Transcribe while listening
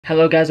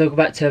Hello guys, welcome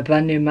back to a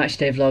brand new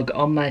matchday vlog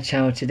on my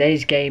channel.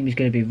 Today's game is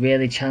going to be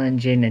really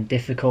challenging and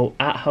difficult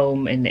at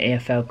home in the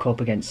EFL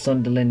Cup against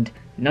Sunderland.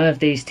 None of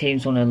these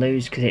teams want to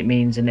lose because it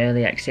means an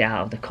early exit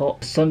out of the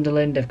cup.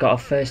 Sunderland have got a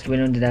first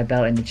win under their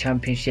belt in the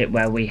Championship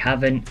where we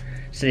haven't,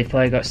 so they've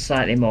probably got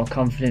slightly more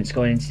confidence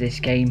going into this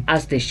game,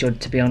 as they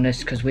should to be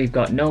honest, because we've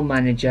got no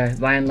manager.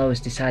 Ryan Lowe has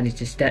decided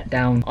to step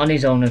down on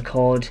his own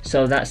accord,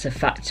 so that's a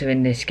factor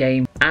in this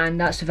game. And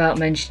that's without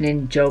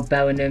mentioning Jude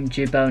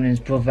Bellingham's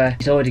brother.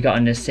 He's already got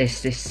an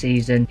assist this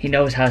season. He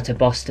knows how to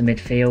boss the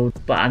midfield.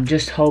 But I'm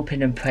just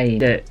hoping and praying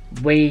that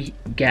we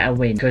get a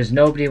win, because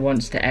nobody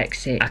wants to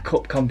exit a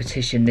cup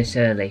competition this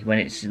early when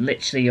it's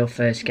literally your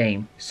first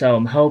game. So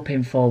I'm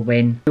hoping for a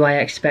win. Do I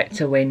expect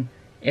to win?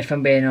 If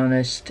I'm being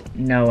honest,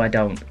 no I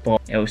don't,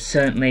 but it will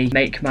certainly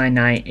make my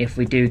night if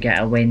we do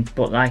get a win.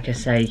 But like I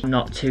say, I'm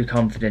not too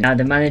confident. Now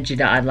the manager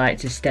that I'd like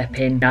to step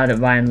in, now that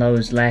Ryan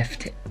Lowe's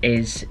left,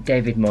 is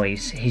David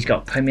Moyes. He's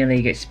got Premier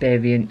League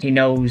experience, he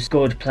knows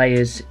good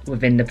players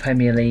within the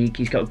Premier League,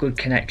 he's got good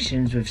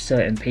connections with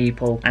certain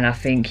people, and I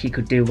think he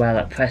could do well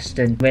at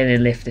Preston, really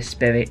lift the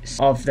spirits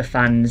of the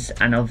fans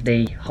and of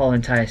the whole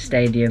entire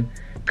stadium.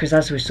 Because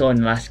as we saw in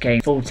the last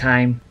game, full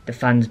time the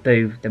fans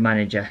boo the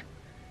manager.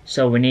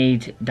 So we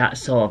need that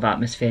sort of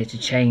atmosphere to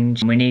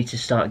change. We need to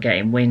start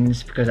getting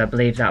wins, because I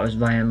believe that was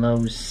Ryan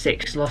Lowe's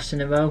 6th loss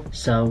in a row.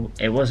 So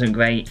it wasn't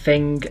great.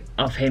 Thing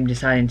of him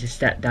deciding to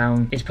step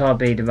down is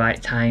probably the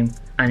right time,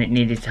 and it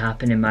needed to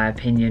happen in my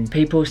opinion.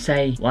 People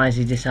say, why has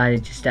he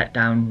decided to step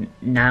down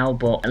now?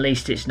 But at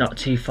least it's not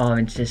too far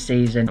into the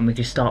season and we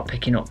can start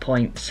picking up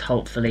points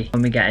hopefully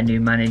when we get a new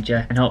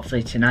manager, and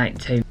hopefully tonight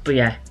too. But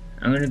yeah,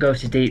 I'm going to go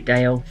to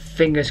Deepdale.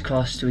 Fingers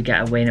crossed we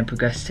get a win and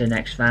progress to the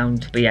next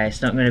round. But yeah,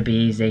 it's not going to be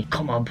easy.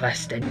 Come on,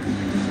 Preston.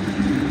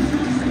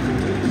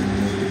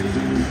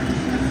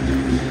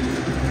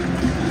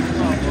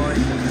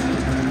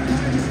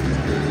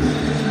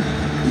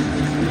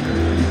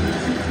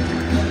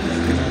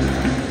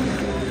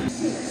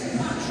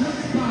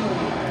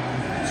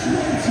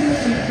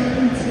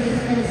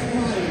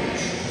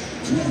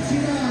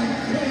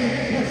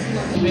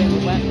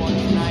 Really wet one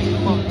tonight.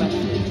 Come on,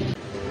 Preston.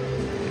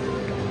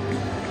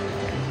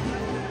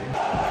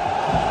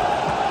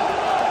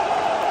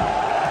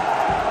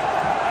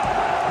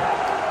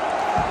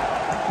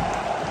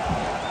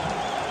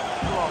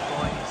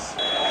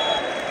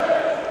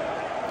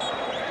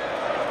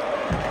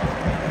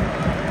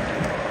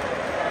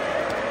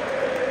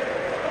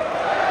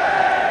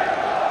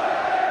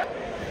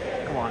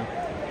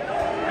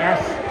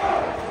 Yes.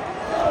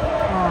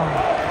 Oh.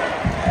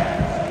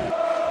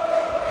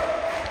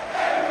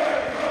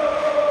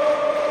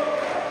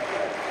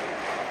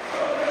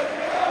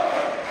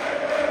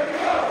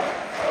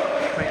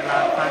 Pretty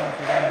loud fans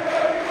again.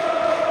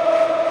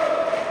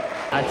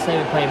 I'd say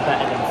we're playing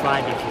better than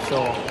Friday for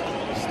sure.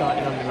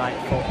 Starting on the right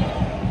foot.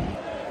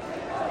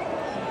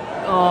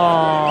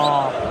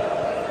 Oh.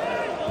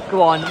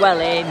 Go on, well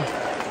in.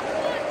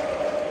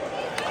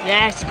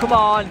 Yes, come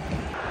on.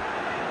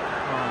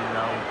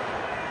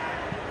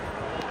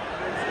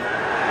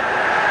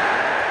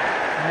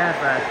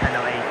 Never a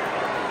penalty.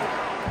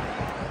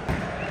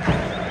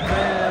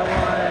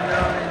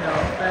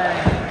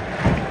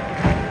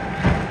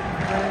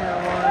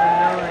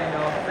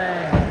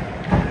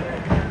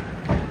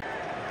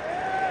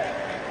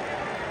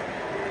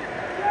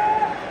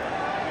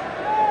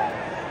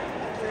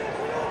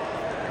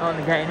 Oh,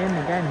 they're getting in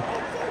again.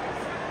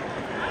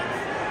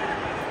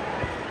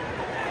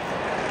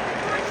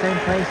 Same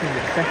places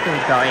that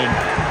Sheffield got in,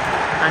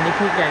 and they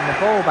keep getting the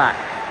ball back.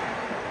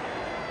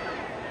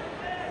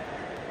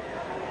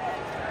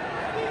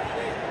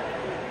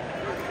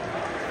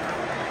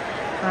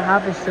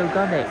 Have still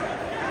got it.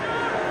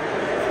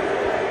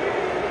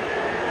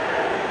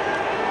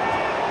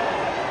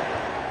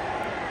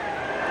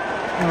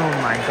 Oh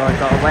my god,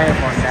 got away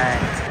with one there.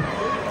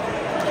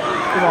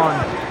 Come on,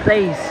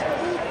 please.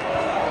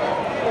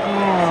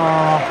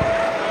 Oh.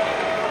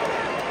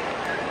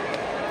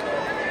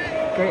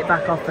 Get it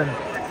back off them.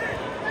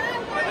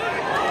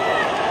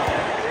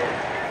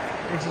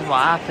 This is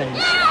what happens.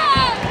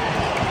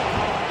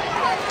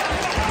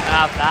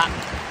 Have that.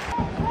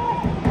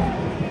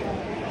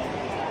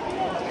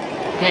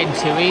 Getting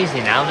too easy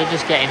now, they're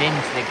just getting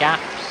into the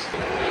gaps.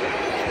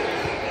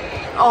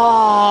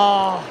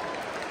 Oh,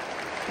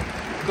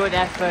 good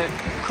effort.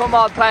 Come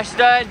on,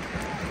 Preston.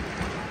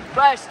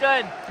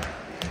 Preston.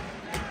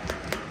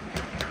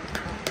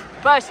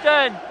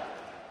 Preston.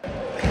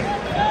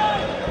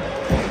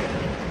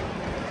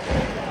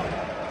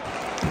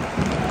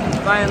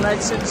 Ryan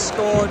Ledson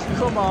scored.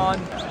 Come on.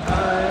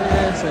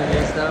 This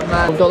is the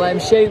man. Don't let him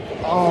shoot.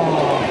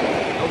 Oh,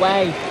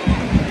 away.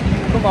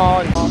 Come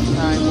on. Half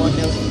time, 1-0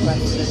 to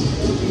Preston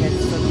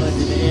against Sunderland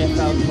in the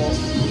EFL Cup.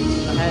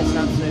 My hair's an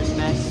absolute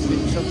mess, we've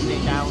been chucking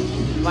it down.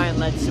 Ryan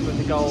Ledson with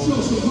the goal,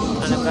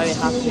 and I'm very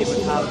happy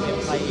with how we've been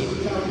playing.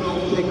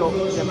 Big up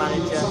the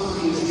manager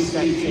who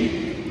stepped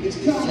in to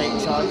take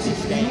charge of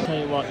this game. I'll tell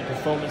you what, the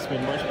performance has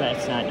been much better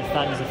tonight. The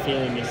fans are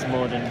feeling this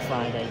more than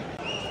Friday.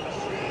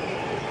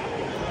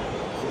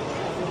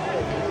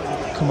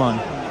 Come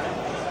on.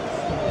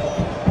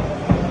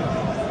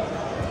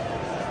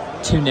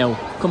 2-0.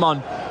 Come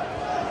on.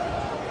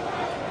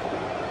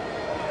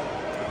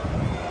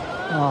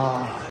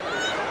 Oh.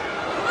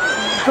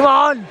 Come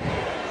on.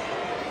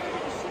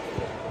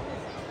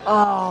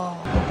 Oh.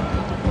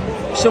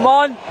 Come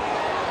on.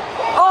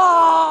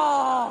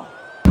 Oh.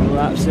 We're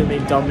absolutely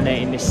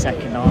dominating this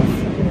second half.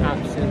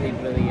 Absolutely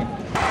brilliant.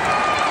 2-0.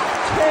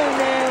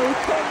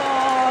 Come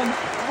on.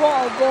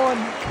 What a run.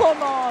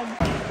 Come on.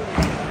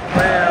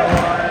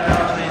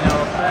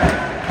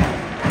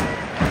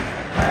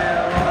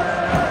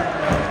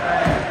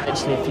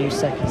 Literally a few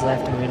seconds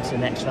left and we're into the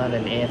next round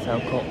in the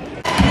EFL Cup.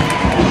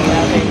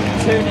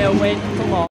 2-0 win. Come on.